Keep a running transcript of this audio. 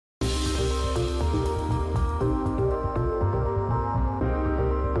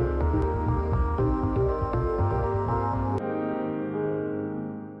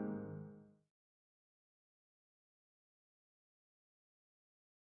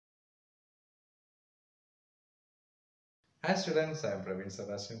Hi students, I am Praveen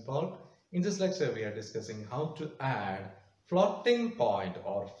Sebastian Paul. In this lecture, we are discussing how to add floating point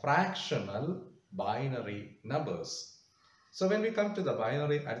or fractional binary numbers. So when we come to the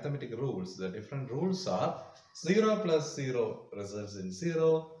binary arithmetic rules, the different rules are 0 plus 0 results in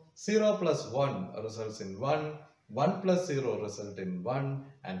 0, 0 plus 1 results in 1, 1 plus 0 results in 1,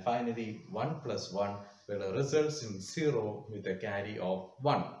 and finally 1 plus 1 will result in 0 with a carry of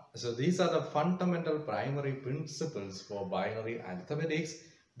 1. So these are the fundamental primary principles for binary arithmetics.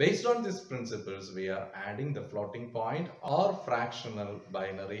 Based on these principles, we are adding the floating point or fractional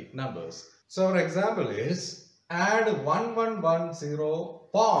binary numbers. So our example is add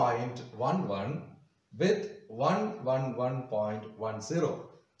 1110.11 with 111.10.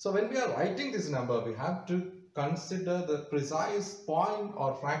 So when we are writing this number, we have to consider the precise point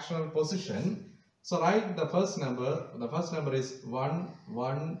or fractional position. So write the first number. The first number is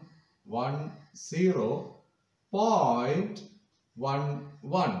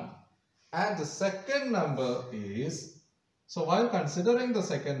 1110.11, and the second number is, so while considering the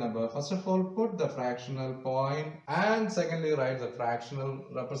second number, first of all put the fractional point, and secondly write the fractional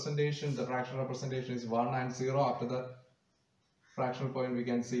representation. The fractional representation is 1 and 0. After the fractional point we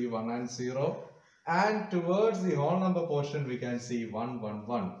can see 1 and 0, and towards the whole number portion we can see 1 1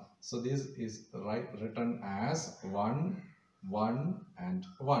 1. So this is written as 1 1 and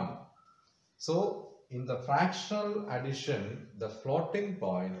 1. So in the fractional addition, the floating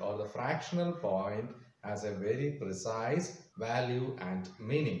point or the fractional point has a very precise value and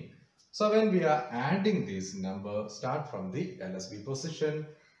meaning. So when we are adding this number, start from the LSB position.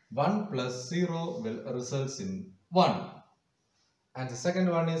 1 plus 0 will result in 1. And the second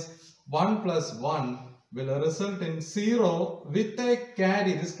one is 1 plus 1 will result in 0 with a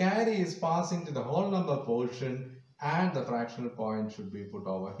carry. This carry is passing to the whole number portion, and the fractional point should be put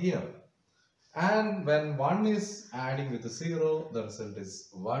over here. And when 1 is adding with the 0, the result is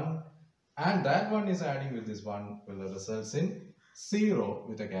 1. And that one is adding with this 1 will result in 0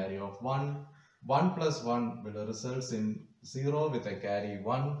 with a carry of 1. 1 plus 1 will result in 0 with a carry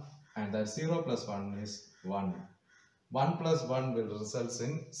 1. And that 0 plus 1 is 1. 1 plus 1 will result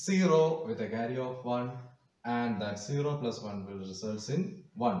in 0 with a carry of 1, and that 0 plus 1 will result in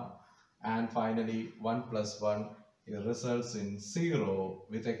 1. And finally 1 plus 1 results in 0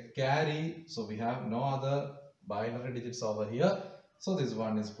 with a carry. So we have no other binary digits over here. So this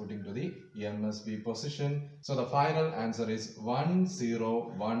one is putting to the MSB position. So the final answer is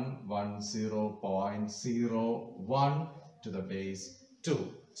 10110.01 to the base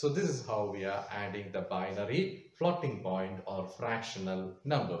 2. So this is how we are adding the binary floating point or fractional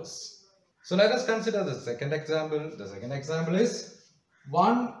numbers. So let us consider the second example. The second example is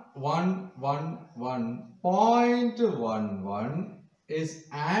 1111.11 is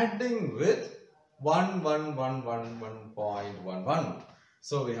adding with 1111.11.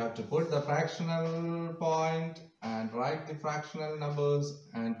 So we have to put the fractional point and write the fractional numbers,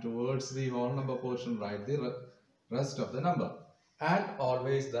 and towards the whole number portion write the rest of the number. And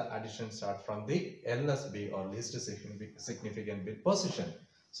always the addition start from the LSB or least significant bit position.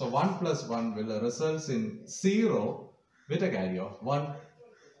 So 1 plus 1 will result in 0 with a carry of 1.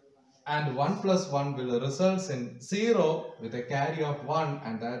 And 1 plus 1 will result in 0 with a carry of 1,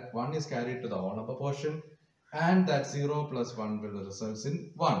 and that 1 is carried to the whole number portion. And that 0 plus 1 will result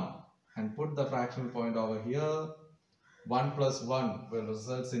in 1. And put the fractional point over here. 1 plus 1 will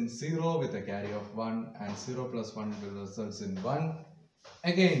result in 0 with a carry of 1, and 0 plus 1 will result in 1.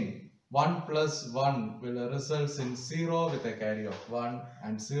 Again 1 plus 1 will result in 0 with a carry of 1,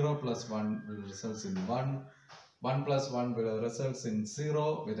 and 0 plus 1 will result in 1. 1 plus 1 will result in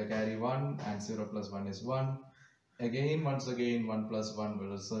 0 with a carry 1, and 0 plus 1 is 1. Again, once again 1 plus 1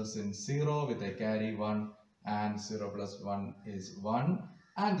 will result in 0 with a carry 1, and 0 plus 1 is 1.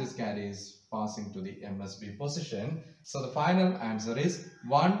 And this carry is passing to the MSB position. So the final answer is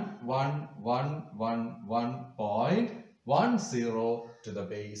 11111.10 to the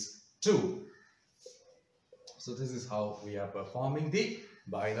base 2. So this is how we are performing the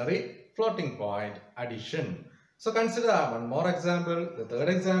binary floating point addition. So consider one more example. The third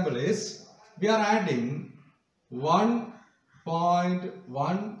example is we are adding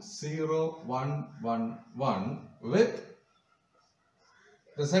 1.10111 with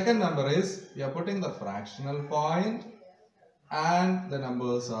the second number is, we are putting the fractional point, and the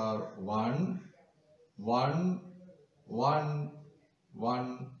numbers are 1 1 1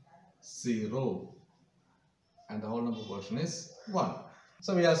 1 0, and the whole number portion is 1.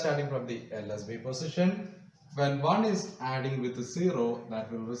 So we are starting from the LSB position. When 1 is adding with 0,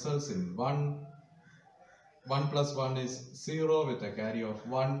 that will result in 1. 1 plus 1 is 0 with a carry of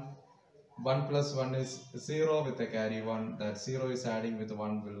 1. 1 plus 1 is 0 with a carry 1. That 0 is adding with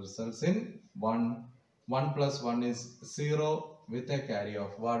 1 will result in 1. 1 plus 1 is 0 with a carry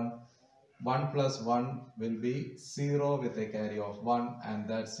of 1. 1 plus 1 will be 0 with a carry of 1, and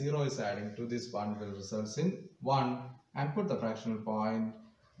that 0 is adding to this 1 will result in 1, and put the fractional point.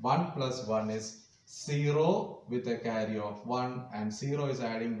 1 plus 1 is 0 with a carry of 1, and 0 is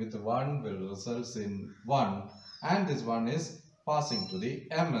adding with 1 will result in 1, and this 1 is passing to the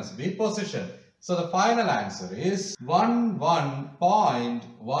MSB position. So the final answer is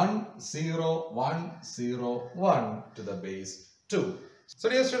 11.10101 to the base 2. So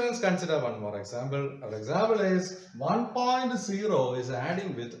dear students, consider one more example. Our example is 1.0 is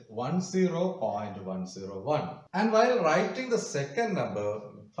adding with 10.101. And while writing the second number,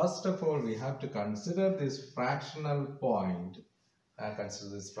 first of all we have to consider this fractional point. Consider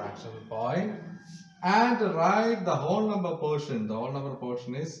this fractional point and write the whole number portion. The whole number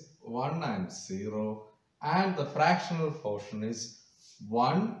portion is 1 and 0, and the fractional portion is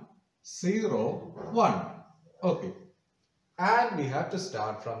 1, 0, 1. Okay. And we have to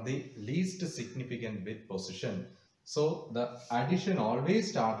start from the least significant bit position. So the addition always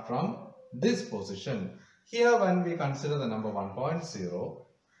starts from this position. Here when we consider the number 1.0,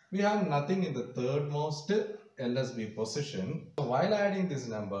 we have nothing in the thirdmost LSB position. So while adding this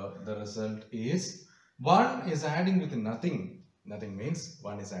number, the result is 1 is adding with nothing. Nothing means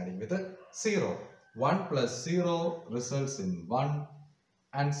 1 is adding with a 0. 1 plus 0 results in 1.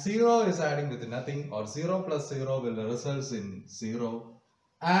 And 0 is adding with nothing, or 0 plus 0 will result in 0.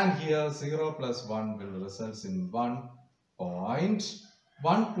 And here 0 plus 1 will result in 1 point.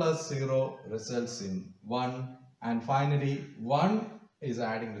 1 plus 0 results in 1. And finally 1 is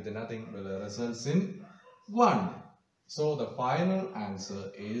adding with nothing will result in 1. So the final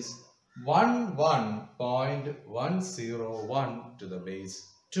answer is 11.101 to the base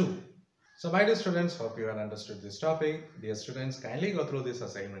 2. So my dear students, hope you have understood this topic. Dear students, kindly go through these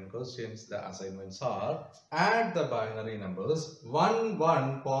assignment questions. The assignments are: add the binary numbers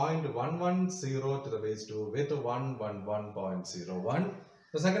 11.110 to the base 2 with 111.01.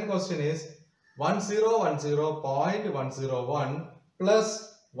 The second question is 1010.101 plus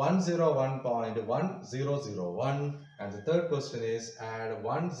 101.1001, and the third question is add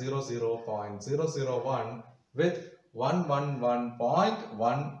 100.001 with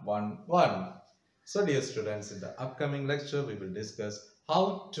 111.111. So dear students, in the upcoming lecture we will discuss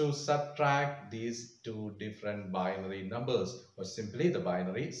how to subtract these two different binary numbers, or simply the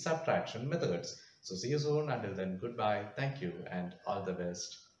binary subtraction methods. So see you soon. Until then, goodbye, thank you, and all the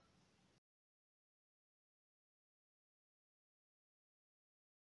best.